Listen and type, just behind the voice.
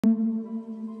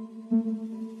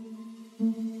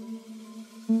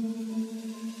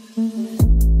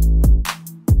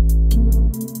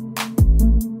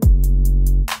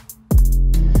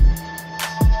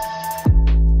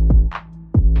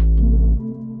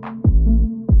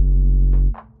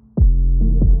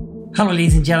Hello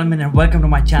ladies and gentlemen, and welcome to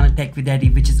my channel Tech with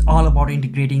Eddie, which is all about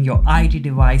integrating your IT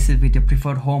devices with your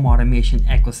preferred home automation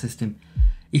ecosystem.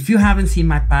 If you haven't seen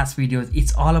my past videos,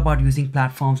 it's all about using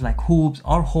platforms like HOOBS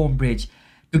or homebridge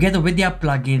together with their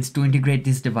plugins to integrate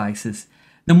these devices.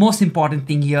 The most important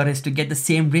thing here is to get the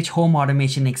same rich home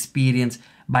automation experience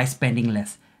by spending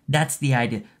less. That's the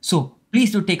idea. So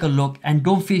please do take a look and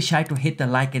don't feel shy to hit the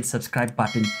like and subscribe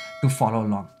button to follow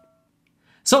along.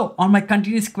 So on my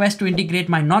continuous quest to integrate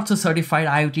my not so certified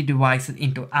IoT devices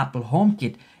into Apple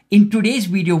HomeKit, in today's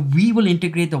video, we will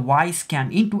integrate the Wyze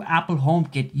Cam into Apple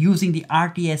HomeKit using the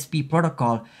RTSP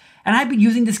protocol. And I've been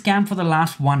using this cam for the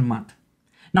last 1 month.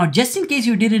 Now, just in case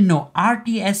you didn't know,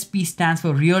 RTSP stands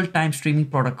for Real-Time Streaming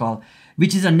Protocol,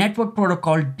 which is a network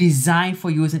protocol designed for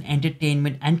use in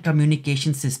entertainment and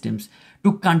communication systems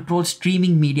to control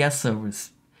streaming media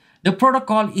servers. The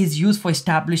protocol is used for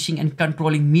establishing and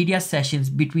controlling media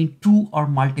sessions between two or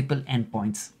multiple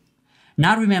endpoints.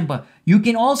 Now remember, you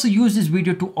can also use this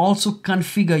video to also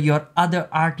configure your other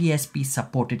RTSP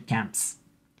supported cams.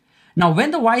 Now,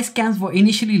 when the Wyze cams were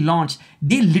initially launched,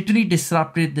 they literally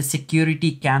disrupted the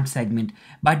security cam segment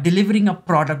by delivering a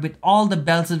product with all the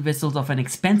bells and whistles of an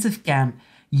expensive cam,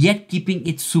 yet keeping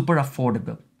it super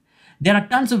affordable. There are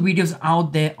tons of videos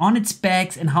out there on its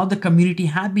specs and how the community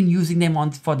have been using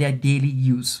them for their daily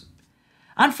use.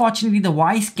 Unfortunately, the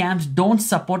Wyze cams don't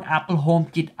support Apple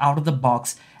HomeKit out of the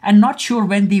box and not sure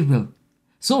when they will.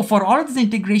 So for all of this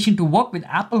integration to work with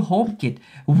Apple HomeKit,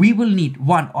 we will need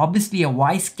 1, obviously a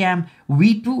Wyze Cam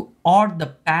V2 or the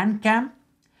pan cam,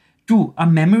 2, a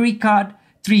memory card,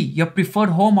 3, your preferred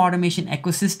home automation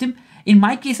ecosystem. In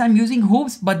my case, I'm using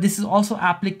HOOBS, but this is also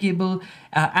applicable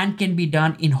and can be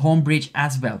done in homebridge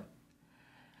as well.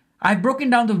 I've broken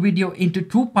down the video into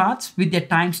 2 parts with their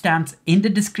timestamps in the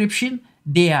description.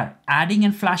 They are adding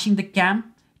and flashing the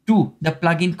cam, 2, the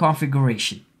plugin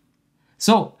configuration.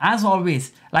 So as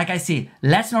always, like I say,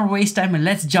 let's not waste time and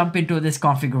let's jump into this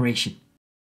configuration.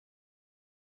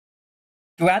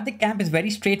 To add the cam is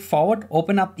very straightforward.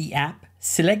 Open up the app,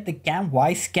 select the cam,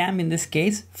 Wyze Cam in this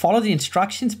case, follow the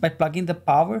instructions by plugging the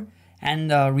power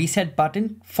and reset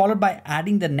button, followed by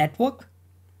adding the network.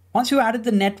 Once you added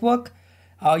the network,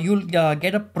 you'll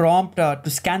get a prompt to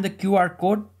scan the QR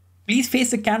code. Please face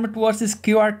the camera towards this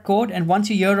QR code, and once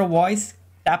you hear a voice,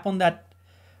 tap on that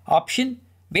option,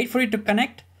 wait for it to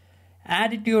connect,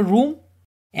 add it to your room,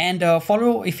 and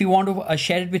follow if you want to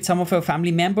share it with some of your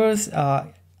family members.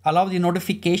 Allow the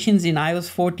notifications in iOS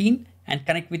 14 and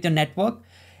connect with your network.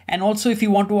 And also if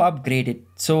you want to upgrade it.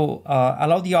 So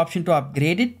allow the option to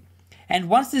upgrade it. And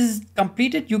once this is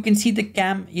completed, you can see the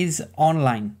cam is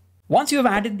online. Once you have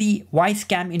added the Wyze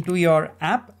Cam into your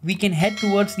app, we can head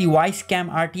towards the Wyze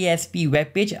Cam RTSP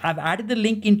webpage. I've added the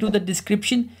link into the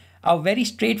description. A very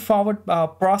straightforward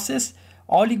process.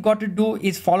 All you got to do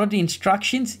is follow the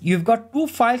instructions. You've got 2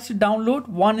 files to download.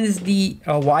 One is the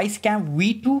Wyze Cam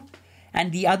V2.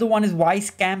 And the other one is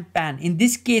Wyze Cam Pan. In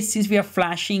this case, since we are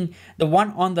flashing the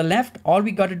one on the left, all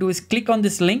we got to do is click on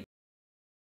this link,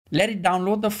 let it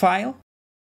download the file.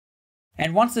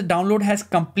 And once the download has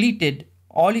completed,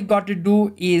 all you got to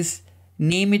do is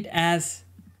name it as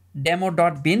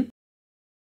demo.bin.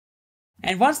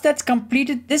 And once that's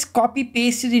completed, just copy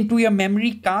paste it into your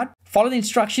memory card. Follow the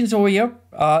instructions over here.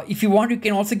 If you want, you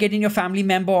can also get in your family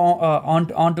member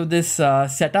onto this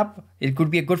setup. It could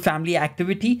be a good family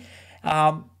activity.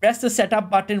 Press the setup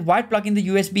button while plugging the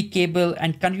USB cable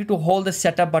and continue to hold the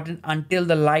setup button until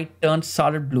the light turns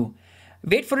solid blue.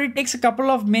 Wait for it, takes a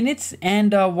couple of minutes,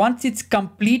 and once it's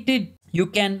completed, you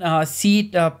can see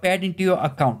it paired into your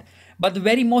account. But the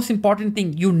very most important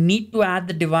thing, you need to add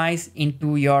the device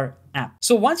into your app.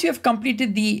 So once you have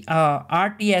completed the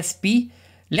RTSP,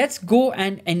 let's go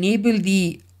and enable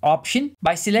the option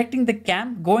by selecting the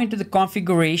cam, go into the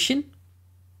configuration,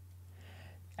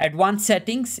 advanced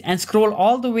settings, and scroll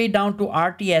all the way down to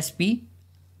RTSP.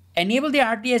 Enable the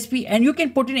RTSP, and you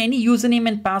can put in any username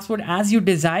and password as you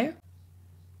desire.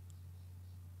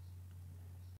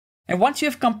 And once you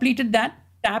have completed that,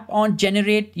 tap on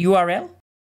generate URL,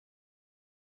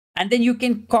 and then you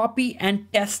can copy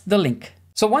and test the link.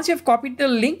 So once you have copied the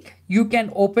link, you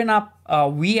can open up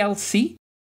VLC,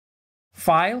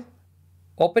 file,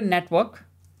 open network,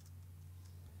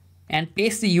 and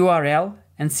paste the URL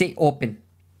and say open.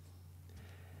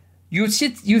 You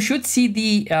should see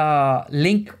the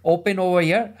link open over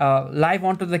here, live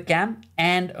onto the cam.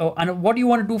 And what you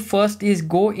want to do first is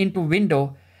go into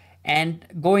Window and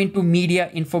go into Media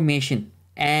Information.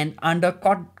 And under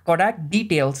codec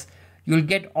details, you'll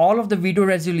get all of the video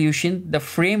resolution, the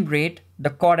frame rate, the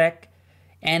codec,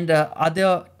 and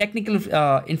other technical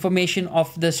information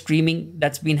of the streaming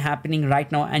that's been happening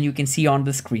right now, and you can see on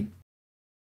the screen.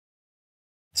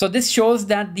 So this shows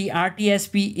that the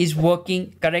RTSP is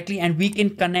working correctly and we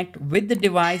can connect with the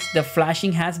device. The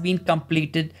flashing has been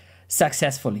completed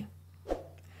successfully.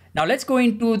 Now let's go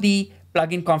into the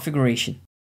plugin configuration.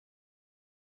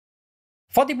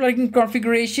 For the plugin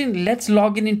configuration, let's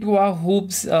log in into our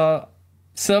HOOBS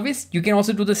service. You can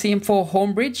also do the same for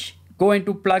homebridge. Go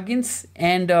into plugins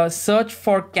and search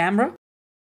for camera.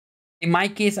 In my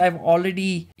case, I've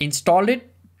already installed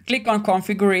it. Click on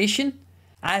configuration.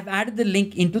 I've added the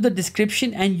link into the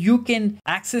description and you can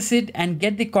access it and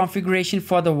get the configuration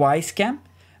for the Wyze Cam.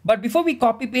 But before we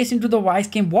copy paste into the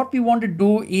Wyze Cam, what we want to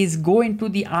do is go into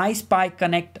the iSpy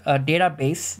Connect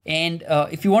database. And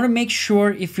if you want to make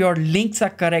sure if your links are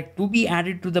correct to be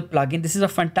added to the plugin, this is a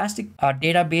fantastic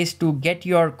database to get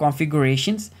your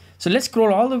configurations. So let's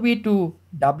scroll all the way to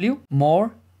W,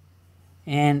 More,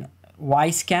 and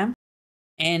Wyze Cam.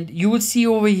 And you will see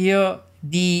over here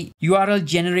the URL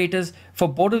generators for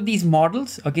both of these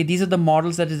models. Okay, these are the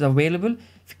models that is available.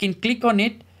 If you can click on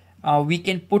it, we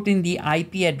can put in the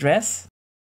IP address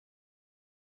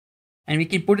and we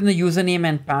can put in the username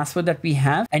and password that we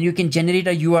have, and you can generate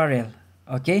a URL.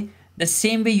 Okay, the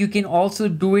same way you can also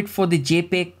do it for the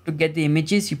JPEG to get the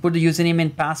images. You put the username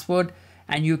and password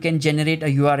and you can generate a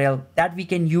URL that we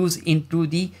can use into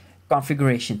the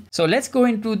configuration. So let's go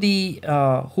into the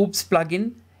HOOBS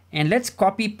plugin and let's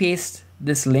copy paste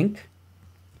this link,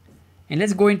 and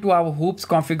let's go into our HOOBS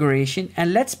configuration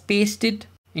and let's paste it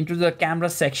into the camera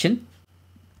section.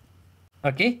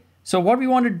 Okay, so what we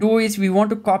want to do is we want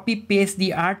to copy paste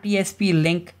the RTSP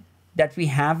link that we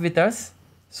have with us.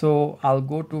 So I'll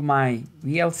go to my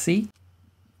VLC,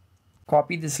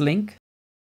 copy this link,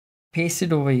 paste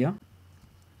it over here.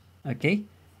 Okay,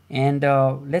 and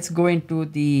let's go into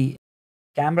the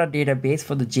camera database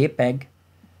for the JPEG,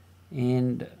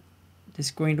 and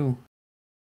just going to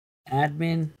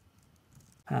admin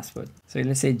password. So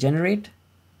let's say generate,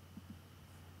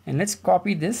 and let's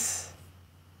copy this,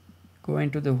 go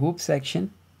into the HOOBS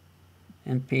section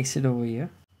and paste it over here.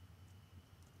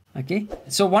 Okay,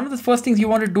 so one of the first things you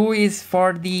want to do is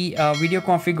for the video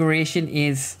configuration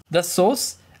is the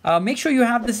source. Make sure you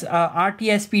have this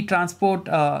RTSP transport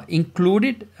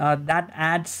included. That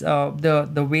adds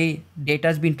the way data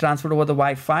has been transferred over the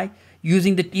Wi-Fi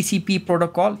using the TCP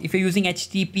protocol. If you're using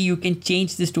HTTP, you can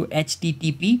change this to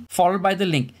HTTP followed by the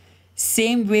link.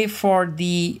 Same way for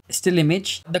the still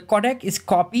image. The codec is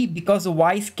copy because the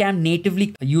Wyze Cam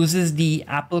natively uses the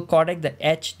Apple codec, the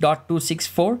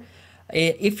H.264.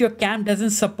 If your cam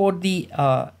doesn't support the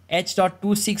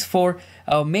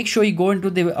H.264, make sure you go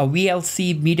into the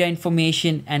VLC media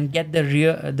information and get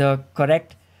the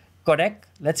correct codec.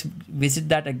 Let's visit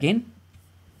that again.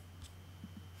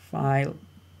 File,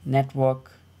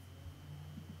 network,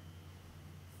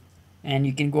 and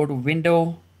you can go to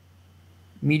window,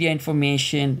 media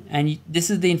information, and this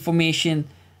is the information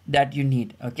that you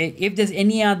need. Okay, if there's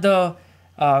any other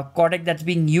codec that's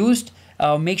being used,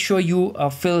 make sure you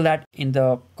fill that in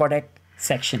the codec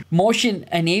section. Motion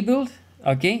enabled.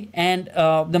 Okay, and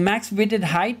the max width and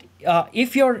height,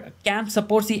 if your cam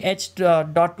supports the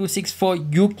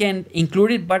H.264, you can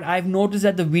include it, but I've noticed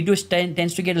that the video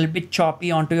tends to get a little bit choppy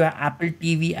onto your Apple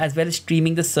TV as well as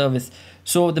streaming the service.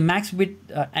 So the max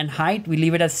width and height, we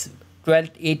leave it as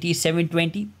 1280,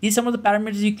 720. These are some of the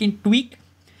parameters you can tweak.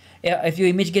 If your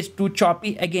image gets too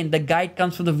choppy, again, the guide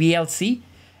comes from the VLC.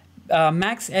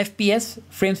 Max FPS,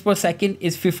 frames per second,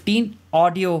 is 15,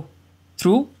 audio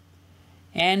through.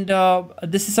 And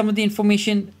this is some of the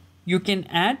information you can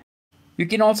add. You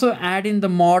can also add in the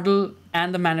model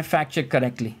and the manufacturer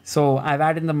correctly. So I've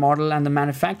added the model and the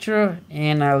manufacturer,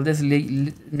 and I'll just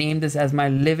name this as my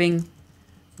living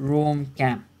room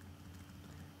cam.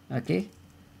 Okay,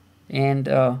 and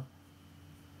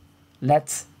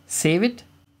let's save it.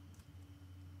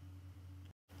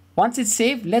 Once it's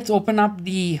saved, let's open up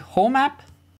the home app.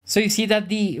 So you see that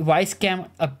the Wyze Cam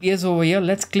appears over here.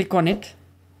 Let's click on it.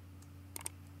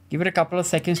 Give it a couple of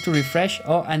seconds to refresh.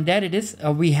 Oh, and there it is.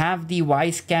 We have the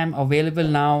Wyze Cam available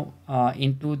now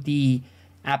into the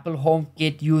Apple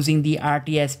HomeKit using the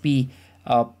RTSP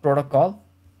protocol.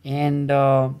 And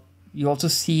you also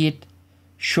see it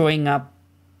showing up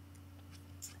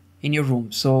in your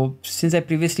room. So since I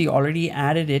previously already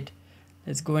added it,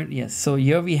 let's go in. Yes, so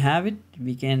here we have it.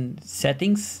 We can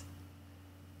settings,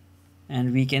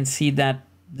 and we can see that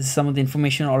this is some of the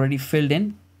information already filled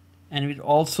in, and we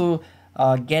also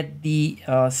get the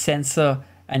sensor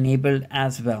enabled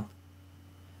as well.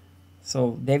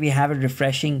 So there we have it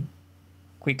refreshing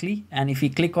quickly, and if we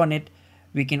click on it,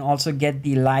 we can also get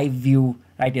the live view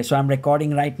right here. So I'm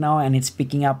recording right now and it's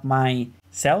picking up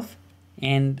myself.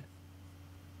 And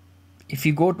if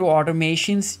you go to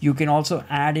automations, you can also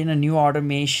add in a new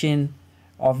automation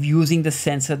of using the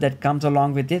sensor that comes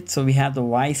along with it. So we have the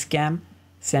Wyze Cam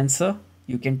sensor.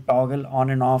 You can toggle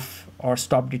on and off or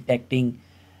stop detecting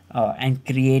and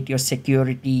create your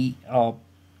security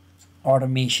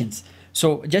automations.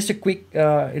 So just a quick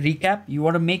recap. You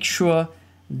want to make sure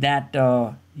that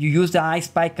you use the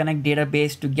iSpy Connect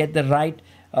database to get the right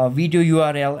video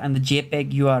URL and the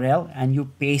JPEG URL, and you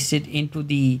paste it into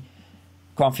the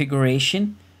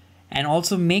configuration. And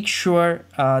also make sure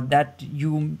that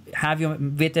you have your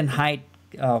width and height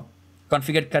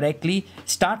configured correctly.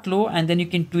 Start low and then you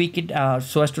can tweak it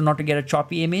so as to not to get a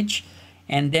choppy image.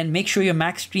 And then make sure your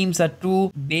max streams are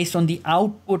true. Based on the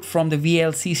output from the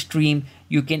VLC stream,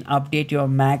 you can update your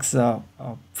max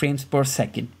frames per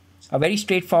second. A very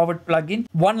straightforward plugin.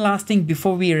 One last thing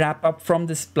before we wrap up from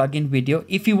this plugin video.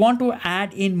 If you want to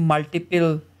add in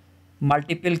multiple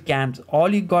cams,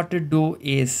 all you got to do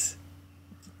is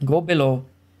go below,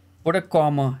 put a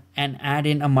comma and add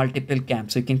in a multiple cam.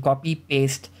 So you can copy,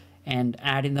 paste and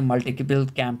add in the multiple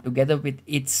cam together with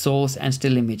its source and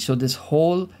still image. So this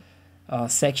whole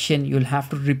section, you'll have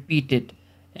to repeat it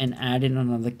and add in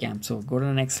another cam. So go to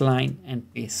the next line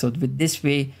and paste. So with this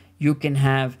way, you can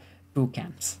have 2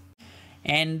 cams.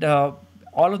 And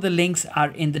all of the links are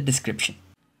in the description.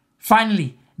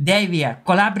 Finally, there we are.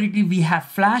 Collaboratively, we have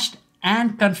flashed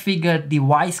and configured the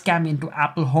Wyze Cam into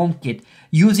Apple HomeKit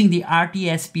using the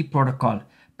RTSP protocol.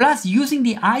 Plus, using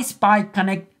the iSpy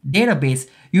Connect database,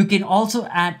 you can also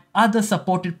add other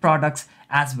supported products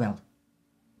as well.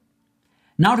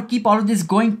 Now to keep all of this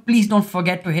going, please don't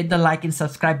forget to hit the like and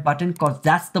subscribe button, because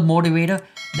that's the motivator,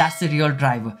 that's the real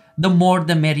driver. The more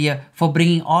the merrier for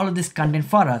bringing all of this content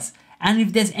for us. And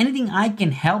if there's anything I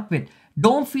can help with,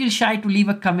 don't feel shy to leave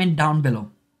a comment down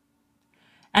below.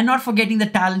 And not forgetting the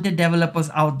talented developers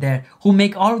out there who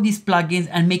make all of these plugins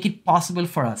and make it possible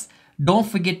for us. Don't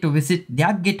forget to visit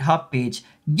their GitHub page,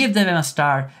 give them a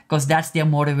star, because that's their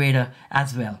motivator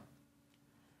as well.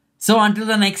 So until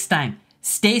the next time,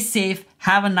 stay safe,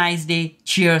 have a nice day,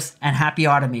 cheers, and happy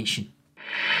automation.